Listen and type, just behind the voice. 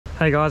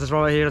Hey guys, it's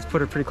Robert here. Let's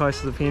put it pretty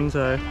close to the pin,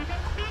 so...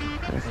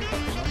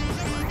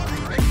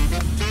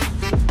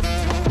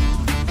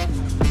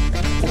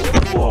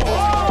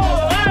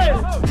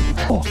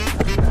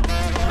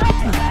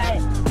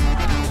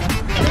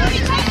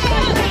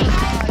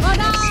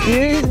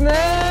 Excuse me!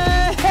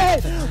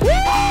 Woo!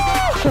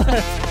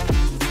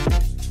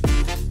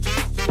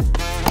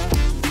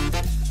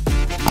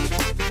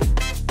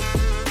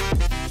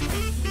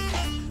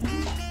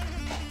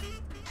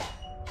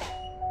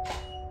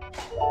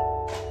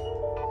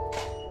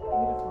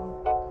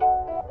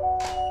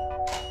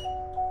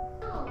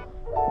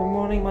 Good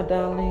morning, my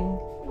darling.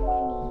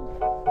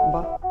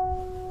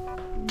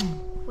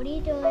 What are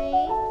you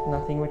doing?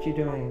 Nothing. What you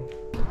doing?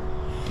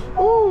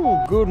 Ooh,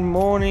 good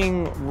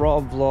morning,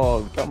 Rob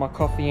vlog. Got my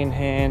coffee in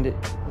hand.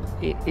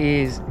 It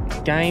is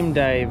game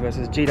day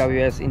versus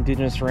GWS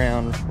Indigenous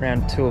round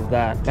 2 of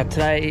that. Now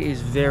today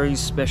is a very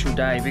special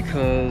day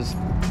because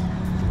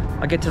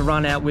I get to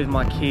run out with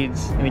my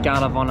kids in the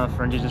Guard of Honour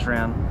for Indigenous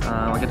round.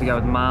 I get to go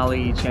with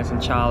Marley, Chance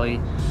and Charlie,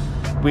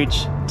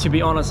 which, to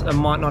be honest, it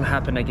might not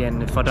happen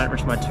again if I don't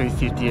reach my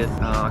 250th.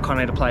 I kind of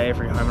need to play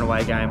every home and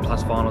away game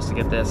plus finals to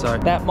get there, so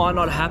that might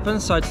not happen.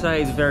 So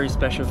today is very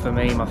special for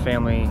me and my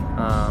family,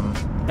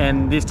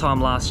 and this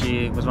time last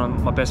year was one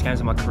of my best games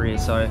of my career.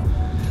 So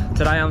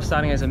today I'm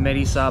starting as a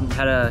medi sub.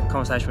 Had a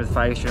conversation with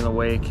Faith during the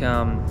week,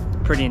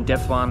 pretty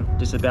in-depth one,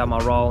 just about my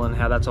role and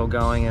how that's all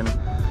going and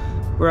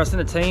where I was in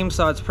the team.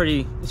 So it's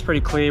pretty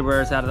clear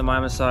where it's at the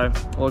moment. So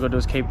all I got to do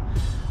is keep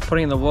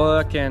putting in the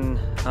work and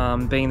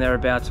being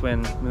thereabouts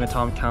when the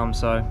time comes.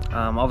 So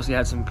obviously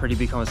had some pretty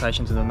big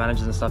conversations with the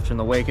managers and stuff during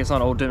the week. It's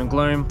not all doom and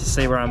gloom, to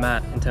see where I'm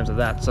at in terms of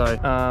that. So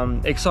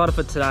excited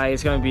for today.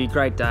 It's going to be a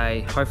great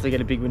day. Hopefully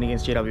get a big win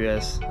against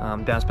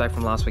GWS. Bounce back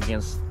from last week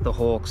against the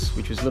Hawks,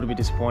 which was a little bit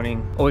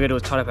disappointing. All we got to do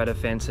is tidy up our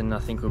defence and I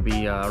think we'll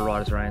be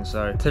right as rain.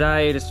 So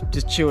today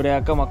just chilled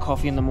out, got my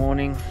coffee in the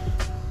morning.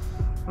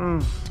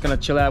 Just gonna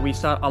chill out.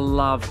 I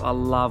love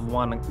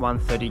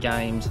 1:30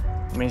 games.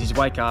 It means you just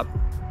wake up,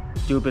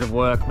 do a bit of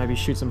work, maybe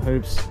shoot some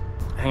hoops,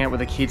 hang out with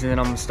the kids, and then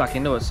I'm stuck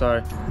into it.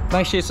 So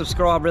make sure you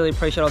subscribe. Really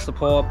appreciate our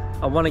support.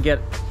 I want to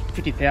get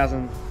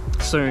 50,000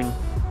 soon,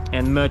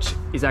 and merch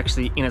is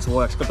actually in its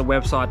works. Got the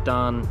website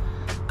done,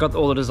 got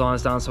all the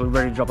designs done, so we're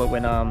ready to drop it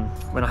when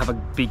I have a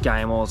big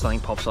game or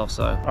something pops off.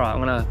 So all right, I'm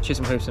gonna shoot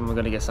some hoops and we're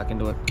gonna get stuck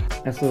into it.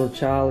 That's little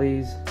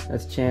Charlie's,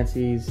 that's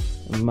Chancey's,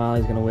 and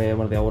Marley's gonna wear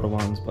one of the older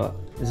ones, but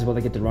this is what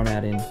they get to run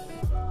out in.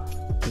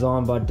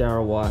 Designed by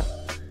Darryl White.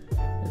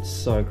 It's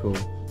so cool.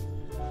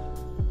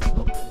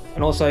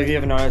 And also, if you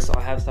ever noticed,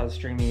 I have started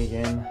streaming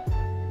again.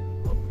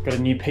 Got a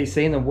new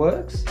PC in the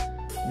works.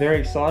 Very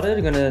excited.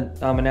 I'm gonna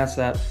announce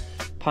that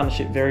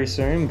partnership very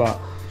soon, but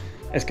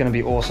it's gonna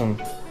be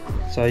awesome.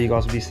 So you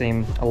guys will be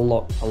seeing a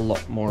lot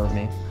more of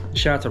me.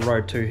 Shout out to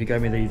Road too, who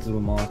gave me these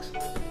little mics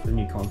for the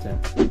new content.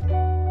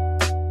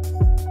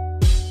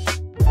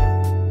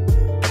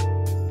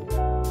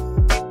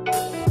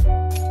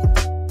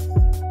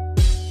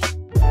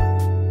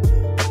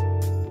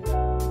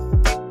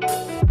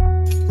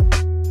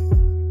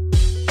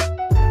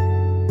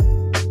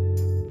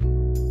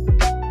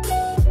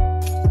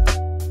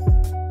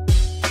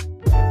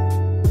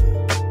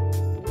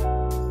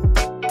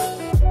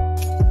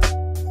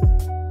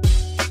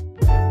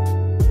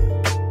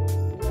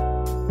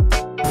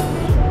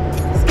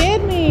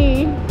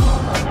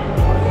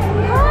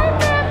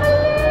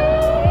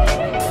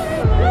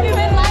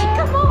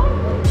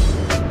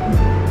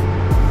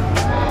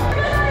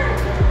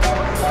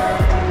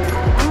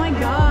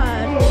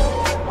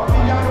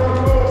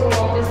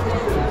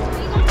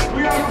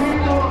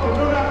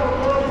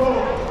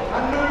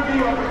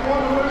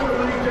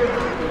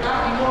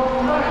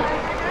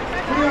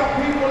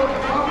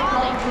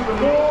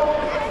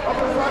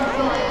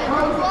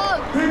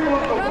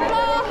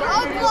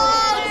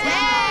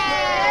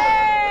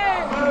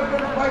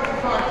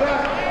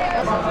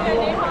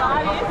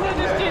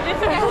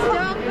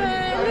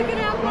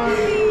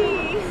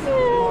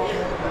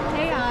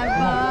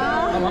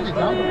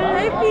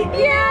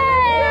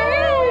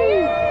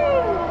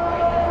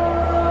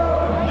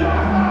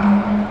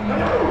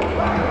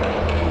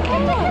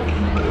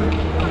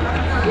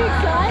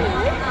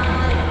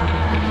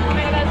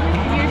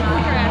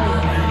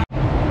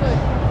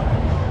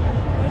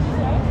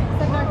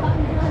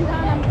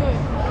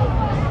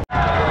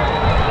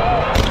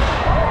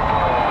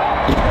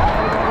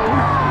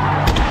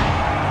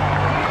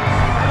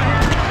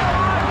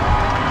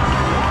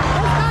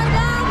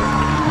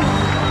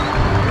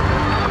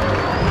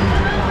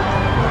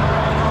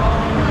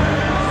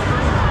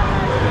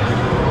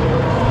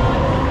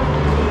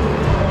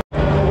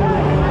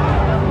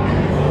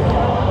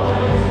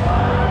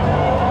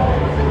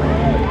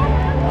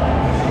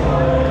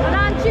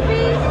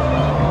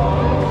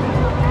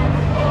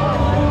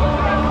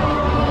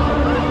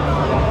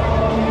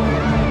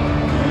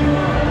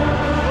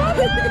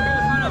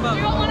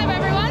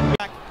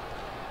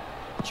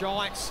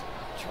 Giants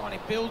trying to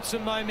build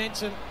some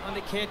momentum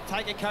under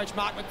caretaker coach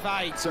Mark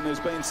McVeigh. Has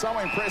been so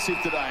impressive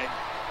today,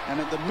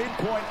 and at the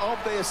midpoint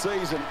of their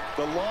season,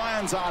 the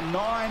Lions are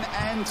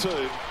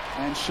 9-2.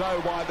 and show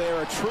why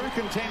they're a true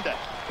contender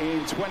in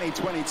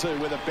 2022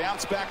 with a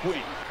bounce-back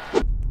win.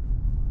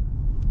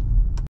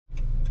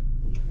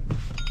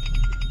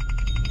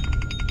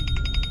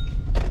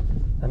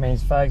 That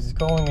means Fags is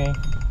calling me.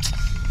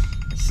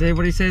 Let's see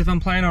what he says if I'm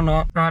playing or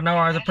not. Alright, no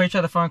worries, I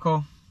appreciate the phone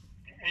call.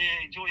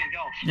 Yeah, enjoy your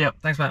golf. Yep,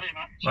 thanks mate.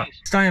 Right.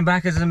 Staying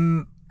back as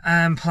I'm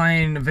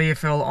playing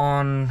VFL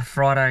on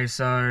Friday,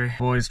 so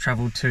boys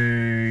travelled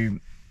to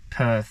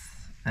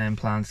Perth and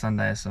play on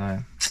Sunday, so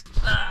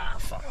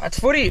fuck. That's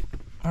footy.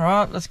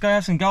 Alright, let's go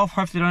have some golf.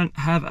 Hopefully don't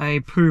have a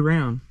poo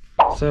round.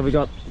 So we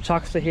got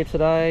Chuckster here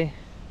today.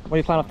 What are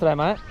you playing off today,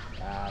 mate?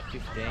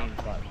 15,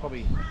 but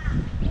probably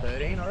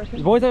 13, I reckon.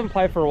 You boys haven't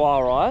played for a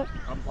while, right?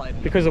 I haven't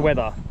played because of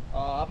weather.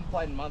 I haven't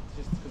played in months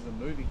just because of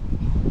the movie.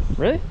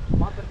 Really?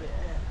 Month of it,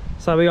 yeah.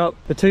 So we got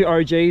the two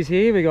OGs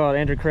here. We got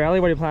Andrew Crowell.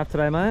 What are you playing for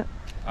today, mate?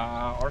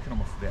 I reckon I'm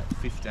off about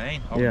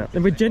 15. Yeah.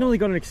 And we generally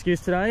got an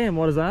excuse today, and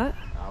what is that?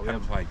 We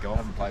haven't played golf.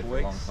 Haven't played for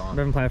a long time. We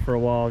haven't played for a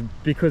while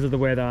because of the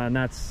weather, and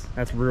that's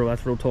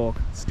real talk.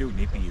 It's still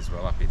nippy as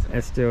well up here today.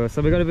 It's still.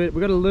 So we got a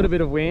little bit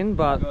of wind,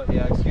 but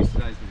Yeah, excuse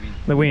today is the wind.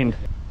 the wind.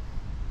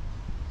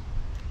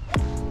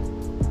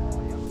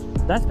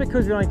 That's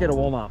because we don't get a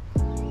warm up.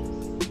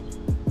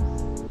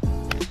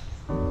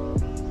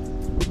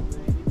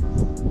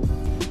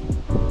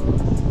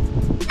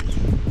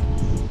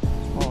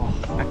 Oh.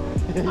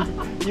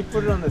 You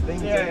put it on the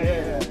thing.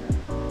 Yeah.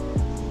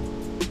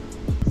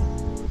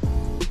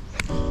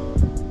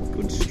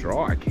 Good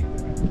strike.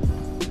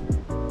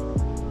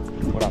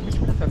 What up, Mitch?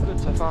 That felt good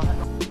so far.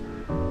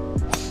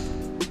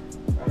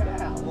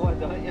 Why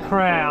don't you?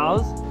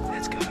 Crowds.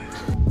 Let's go.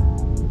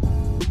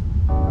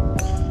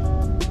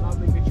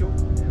 Lovely, Mitchell.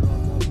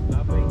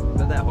 Lovely.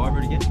 Is that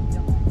hybrid again?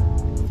 Yep.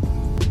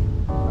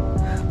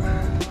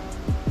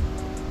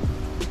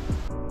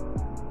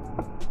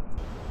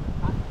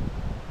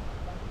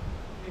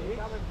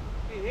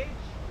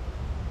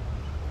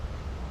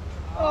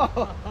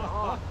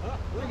 Oh,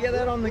 look at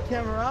that on the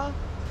camera.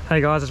 Hey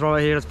guys, it's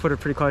right here. Let's put it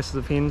pretty close to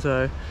the pin.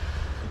 So,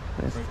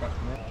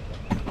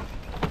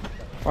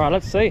 all right,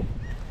 let's see.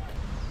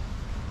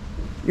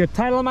 You got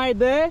TaylorMade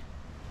there.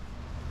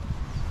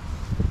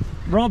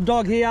 Rob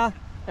Dog here,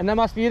 and that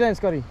must be you then,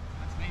 Scotty.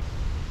 That's me.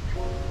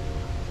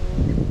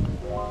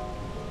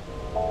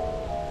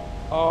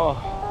 Oh.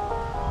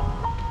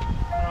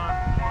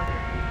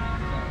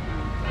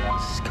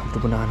 Just come with the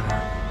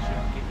banana.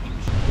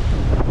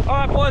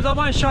 Alright boys, I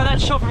won't show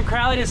that shot from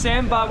Crowley to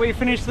Sam, but we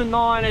finished the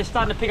 9. It's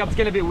starting to pick up. It's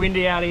getting a bit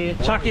windy out here.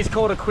 Chucky's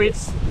called it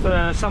quits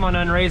for some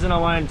unknown reason. I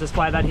won't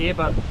display that here,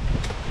 but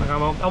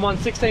I'm on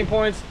 16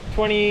 points.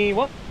 20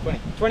 what? 20.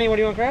 20, what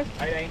do you want, Craig?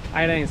 18.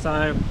 18,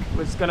 so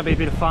it's going to be a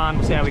bit of fun.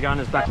 We'll see how we go in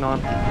this back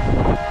 9.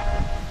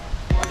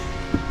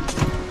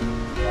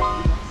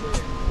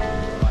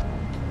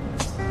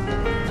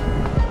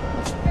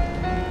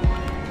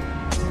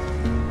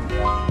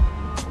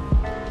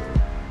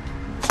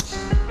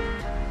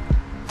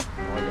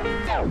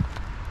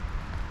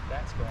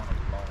 That's gone a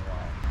long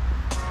way.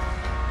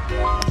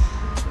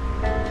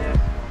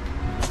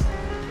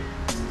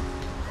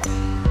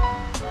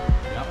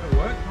 That would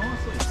work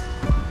nicely.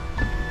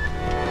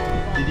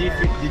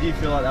 Did you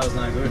feel like that was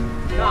no good?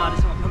 No, I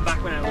just want to come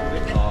back when I a little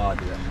bit. Oh, I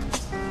did that.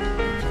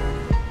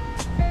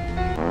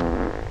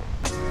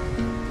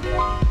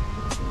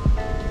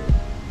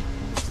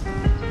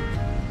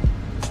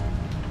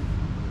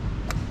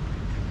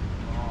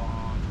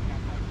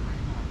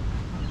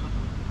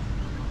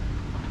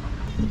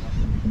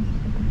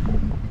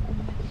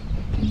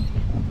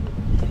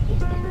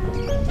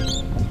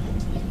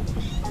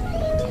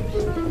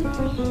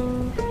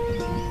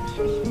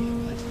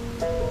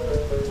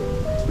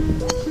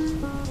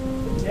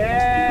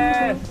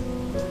 Yes!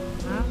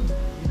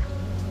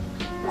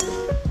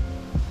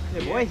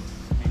 Yeah, boy.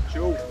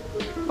 Mitchell.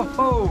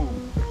 Oh!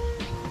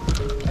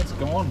 That's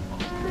gone.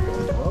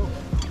 Well,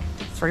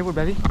 3 wood,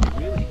 baby.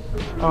 really?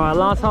 Alright,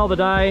 last hole of the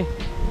day.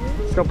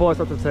 Scott Borlace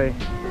up to tee.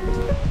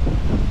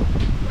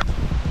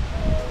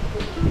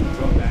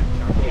 Got that,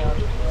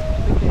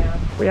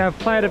 Chucky. We have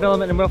player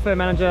development and welfare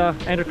manager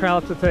Andrew Crowell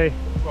up to tee.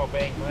 Well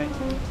banged, mate.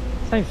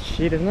 Same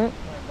shit, isn't it?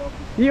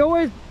 You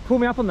always pull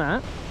me up on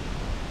that.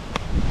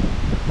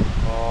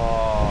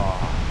 Oh.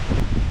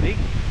 Big.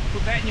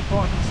 Put that in your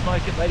pipe and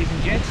smoke it, ladies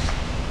and gents.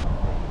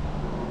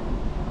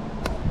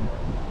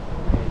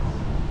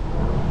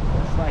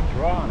 Snake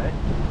dry on it.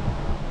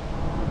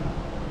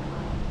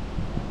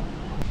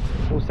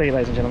 We'll see you,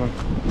 ladies and gentlemen.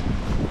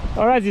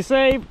 Alright, as you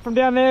see, from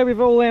down there, we've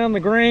all landed on the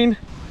green.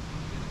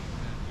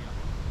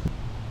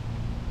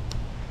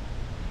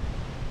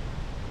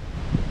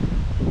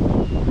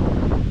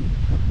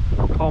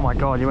 Oh my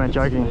god, you weren't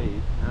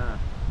joking.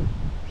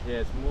 Yeah,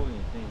 it's more than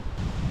you think.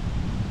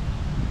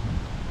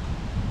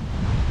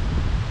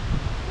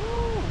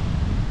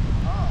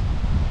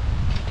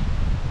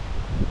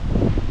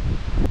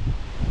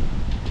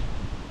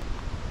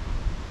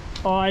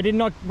 Oh, I did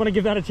not want to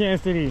give that a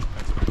chance, did he?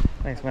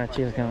 Thanks, mate.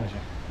 Cheers, coming.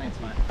 Thanks,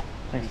 mate.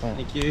 Thanks, mate.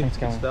 Thank you. Thanks,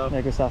 Good coming. stuff.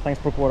 Yeah, good stuff. Thanks,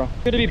 Brookwater.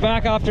 Good to be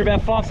back after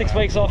about 5-6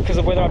 weeks off because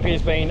the weather up here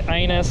has been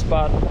anus,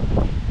 but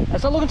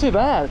it's not looking too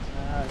bad.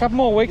 Couple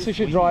more weeks we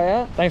should dry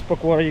out. Thanks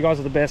Brookwater, you guys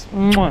are the best.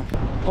 Mwah.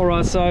 All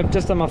right, so I've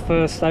just done my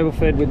first stable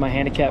fed with my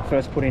handicap,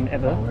 first put in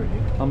ever.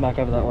 I'm back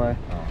over that way.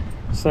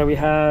 So we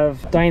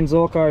have Dane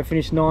Zorko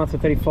finished 9th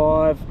with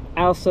 35.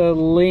 Elsa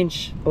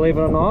Lynch, believe it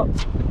or not,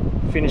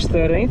 finished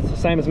 13th,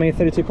 same as me,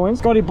 32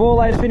 points. Scotty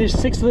Borlace finished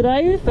 6th of the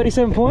day,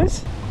 37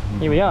 points.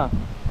 Here we are.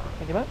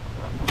 Thank you, mate.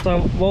 So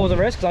what was the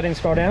rest? Because I didn't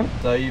scroll down.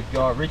 So you've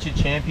got Richard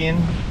Champion,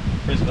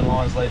 Brisbane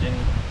Lions legend,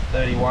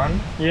 31.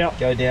 Yeah.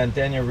 Go down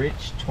Daniel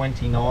Rich,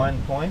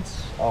 29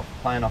 points,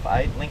 playing off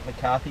 8. Link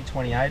McCarthy,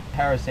 28.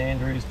 Harris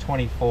Andrews,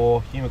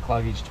 24. Hugh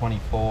McCluggage,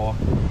 24.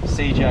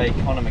 CJ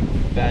Connor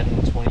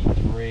McFadden,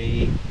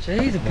 23.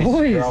 Jeez,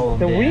 boys,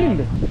 the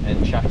wind.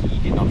 And Chucky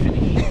did not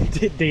finish.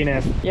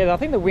 DNF. Yeah, I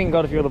think the wind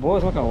got a few of the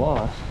boys, I'm not gonna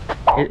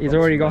lie. He's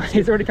already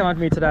come up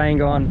to me today and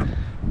gone,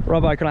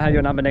 Robbo, can I have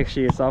your number next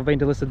year? So I've been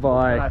delisted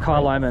by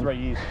Kyle Lohman. 3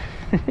 years.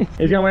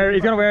 he's gonna wear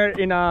it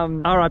in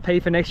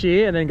RIP for next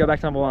year and then go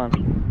back to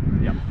 #1.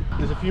 Yep.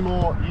 There's a few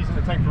more years in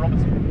the tank for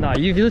Robertson. No,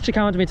 you've literally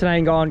come up to me today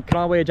and gone, can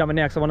I wear your jumper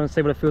now? Because I want to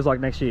see what it feels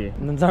like next year.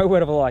 And there's no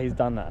word of a lie, he's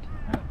done that.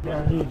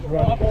 No.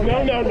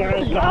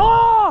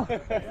 Oh!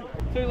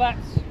 2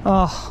 laps.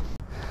 Oh.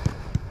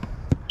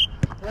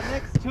 For the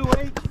next 2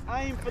 weeks,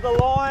 aim for the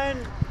line,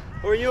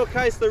 or in your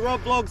case, the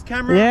Rob Vlogs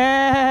camera.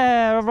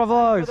 Yeah, Rob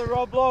Vlogs. For the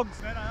Rob Vlogs.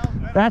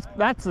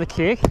 That's the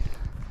kick.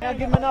 Now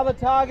give him another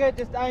target,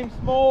 just aim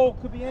small,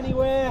 could be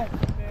anywhere.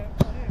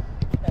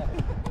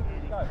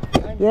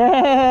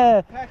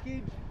 Yeah.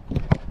 Package.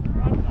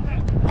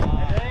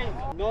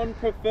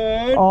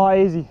 Non-preferred. Oh,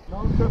 easy.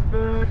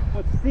 Non-preferred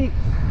for 6.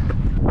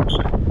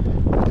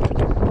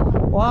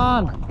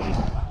 1,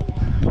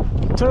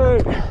 2,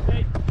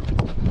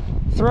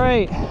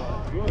 3,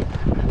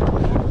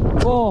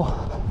 4,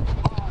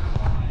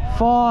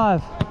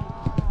 5,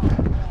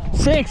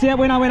 6. Yeah,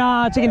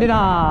 winner, chicken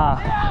dinner.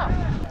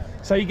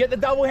 So you get the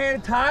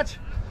double-handed touch.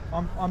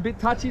 I'm a bit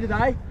touchy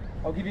today.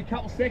 I'll give you a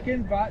couple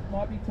seconds, but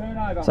might be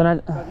turnover. So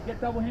if you get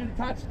double-handed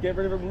touch, get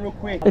rid of it real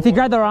quick. if you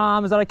grab their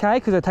arm, is that okay?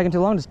 Because they're taking too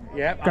long. Just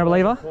grab a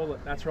lever. Call it.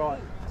 That's right.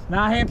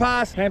 Nah, hand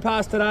pass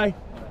today.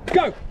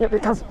 Go. Yep,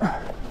 it comes.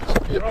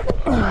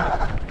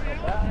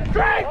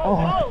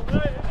 Oh.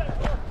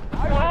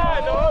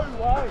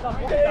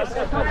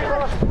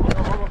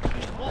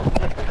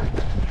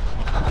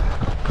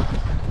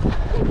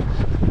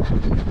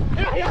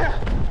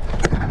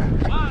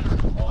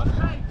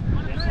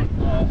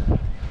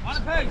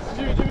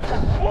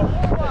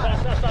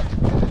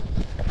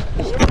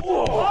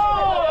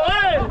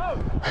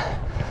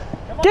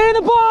 Get in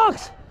the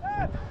box!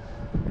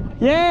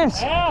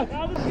 Yes!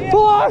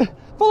 Full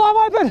on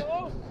open!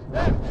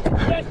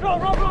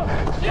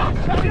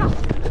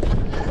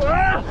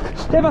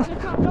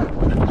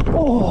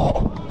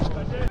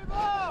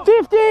 Oh!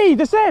 50!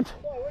 Descent!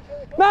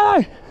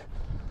 No!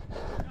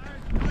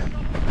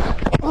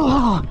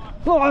 Oh!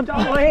 Oh,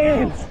 double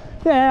hands!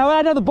 Yeah, I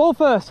had to have the ball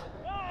first.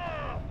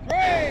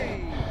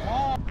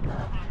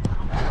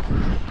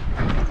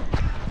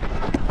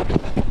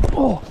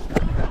 Oh!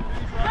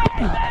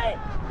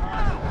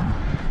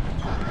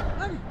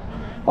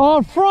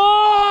 Oh,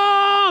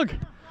 Frog!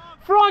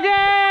 Froggy!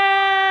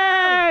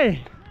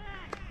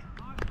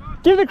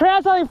 Give the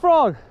crowd something,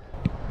 Frog.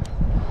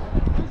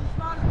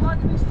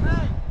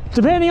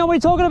 Depending on what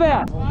you're talking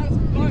about.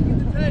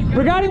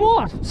 Regarding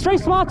what? Street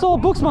smarts or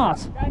book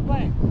smarts? Game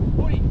plan.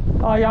 Footy.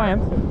 Oh, yeah, I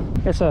am.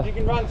 Yes, sir. You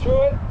can run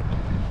through it.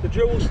 The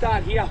drill will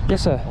start here.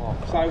 Yes, sir.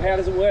 So how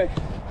does it work?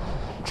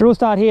 Drill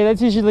start here.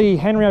 That's usually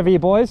Henry over here,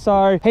 boys.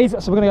 So we're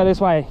gonna go this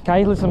way.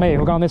 Okay, listen to me.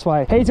 We're going this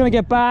way. He's gonna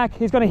get back.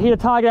 He's gonna hit a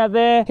target out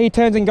there. He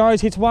turns and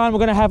goes, hits one. We're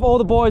gonna have all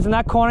the boys in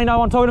that corner. You know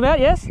what I'm talking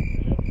about? Yes.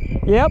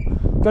 Yep.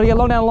 Gotta get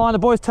long down the line. The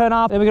boys turn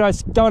up. Then we're gonna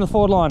go in the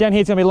forward line. Down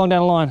here, it's gonna be long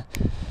down the line.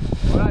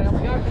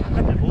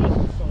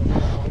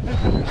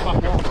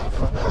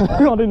 I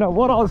didn't know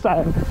what I was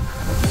saying.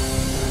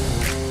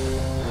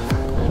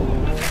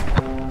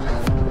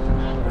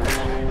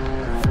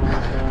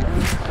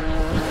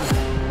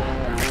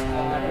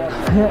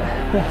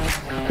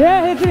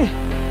 Yeah, hit me.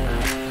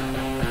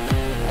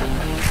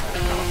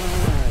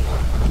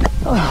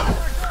 Oh.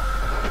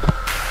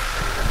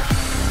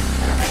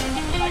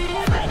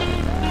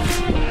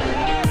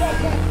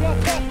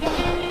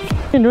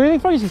 Didn't do anything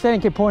for you, just stand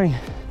and keep pointing.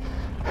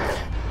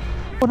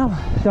 What number?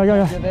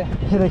 Go.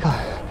 Here they go.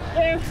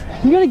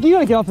 You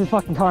gotta get off this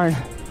fucking cone.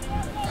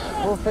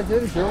 Well, if I do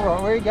the drill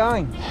right, where are you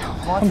going?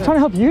 I'm trying to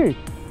help you.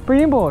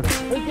 Bring it inboard.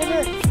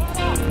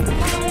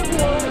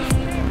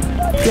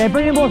 Yeah,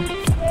 bring it inboard.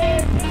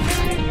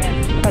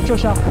 That's your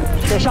sharp.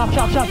 Yeah, sharp. Oh,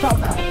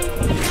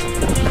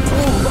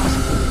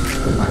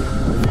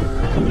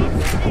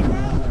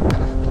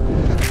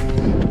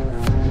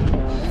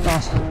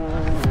 nice.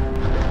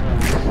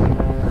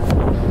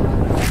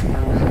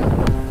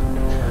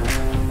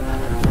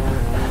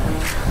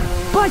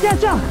 Black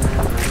catcher!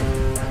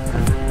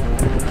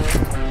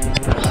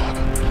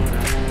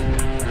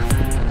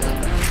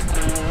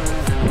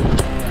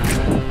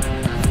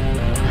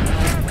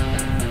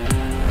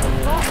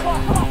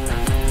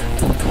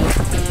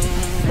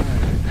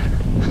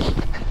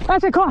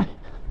 That's it, come on.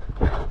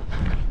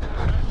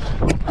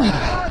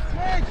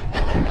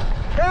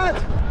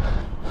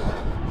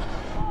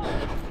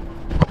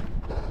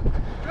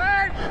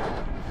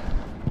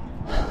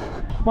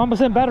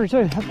 1% battery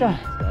too. Let's go.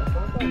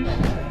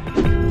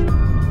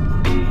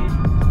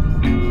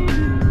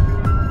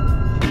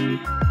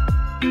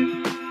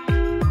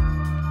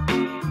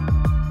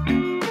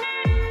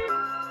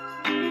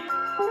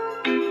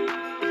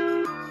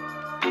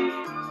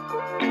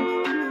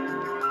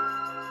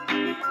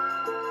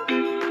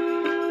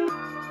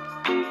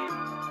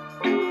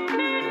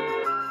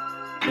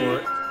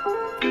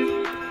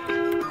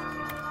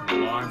 The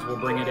Lions will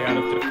bring it out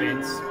of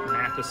defence.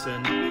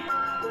 Matheson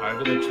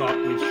over the top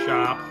with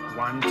Sharp.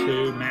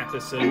 1-2.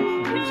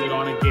 Matheson moves it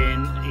on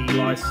again.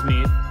 Eli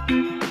Smith.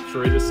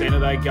 Through the centre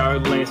they go.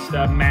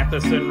 Leicester.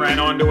 Matheson ran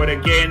onto it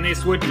again.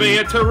 This would be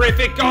a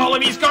terrific goal,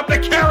 and he's got the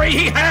carry.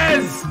 He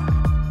has!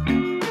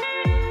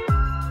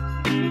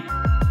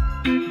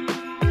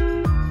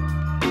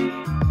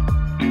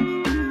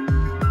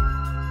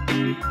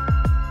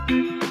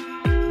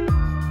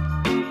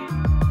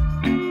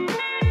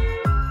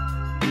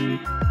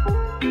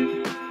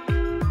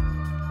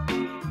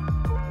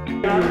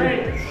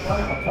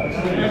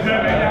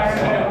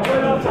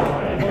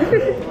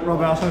 Rob,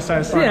 I was going to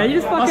say sorry. Yeah,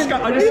 you just fucking...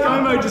 I just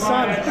ScoMo'd your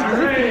son.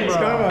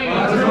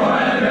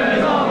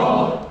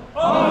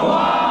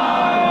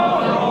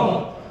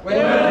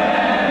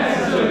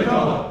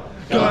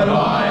 Go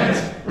Lions,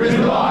 bring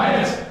the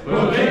Lions,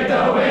 we'll get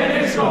the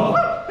winning score.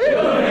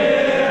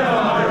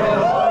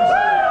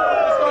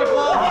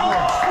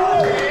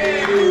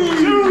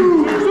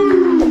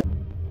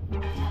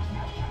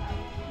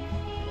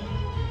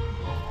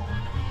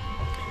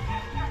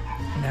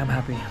 Now I'm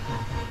happy.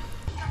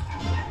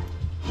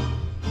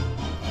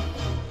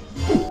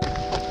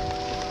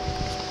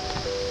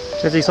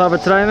 Is he excited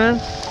for today, man?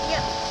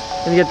 Yep.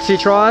 Did you get 2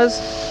 tries?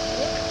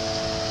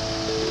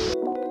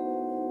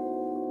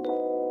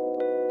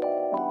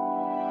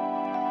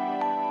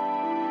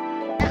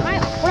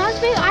 When I was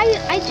big,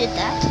 I did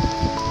that.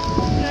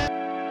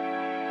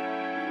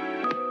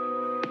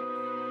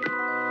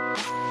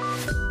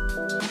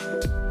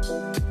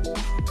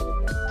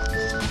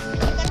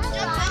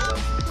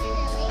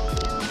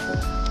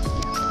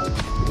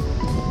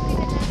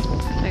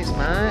 Thanks,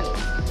 mate.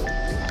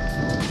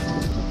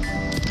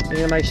 You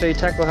gonna make sure you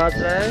tackle hard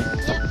today?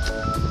 Yep.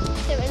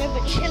 They're a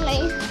bit chilly.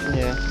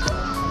 Yeah.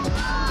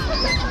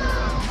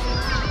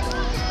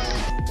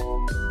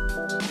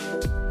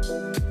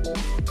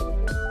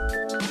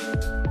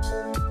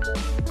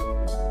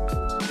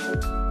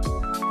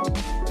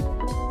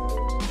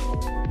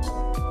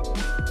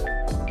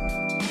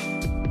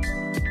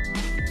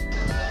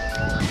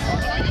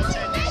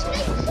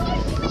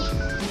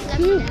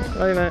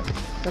 Love you, mate.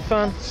 Have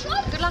fun.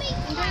 Good luck.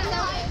 Enjoy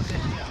yourself.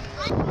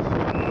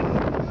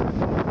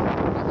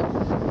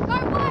 Go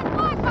wide,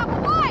 Papa,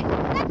 wide.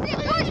 That's it.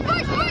 Push.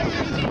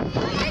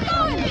 Keep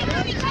going.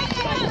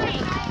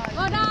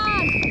 Well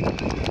done.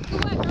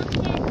 Good work.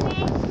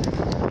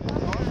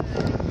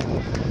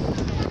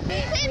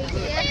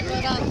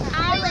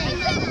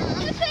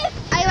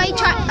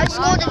 I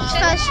scored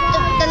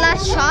the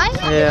last try.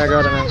 Yeah, I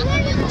got it, man.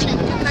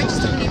 Can I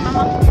just tell you,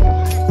 Mama?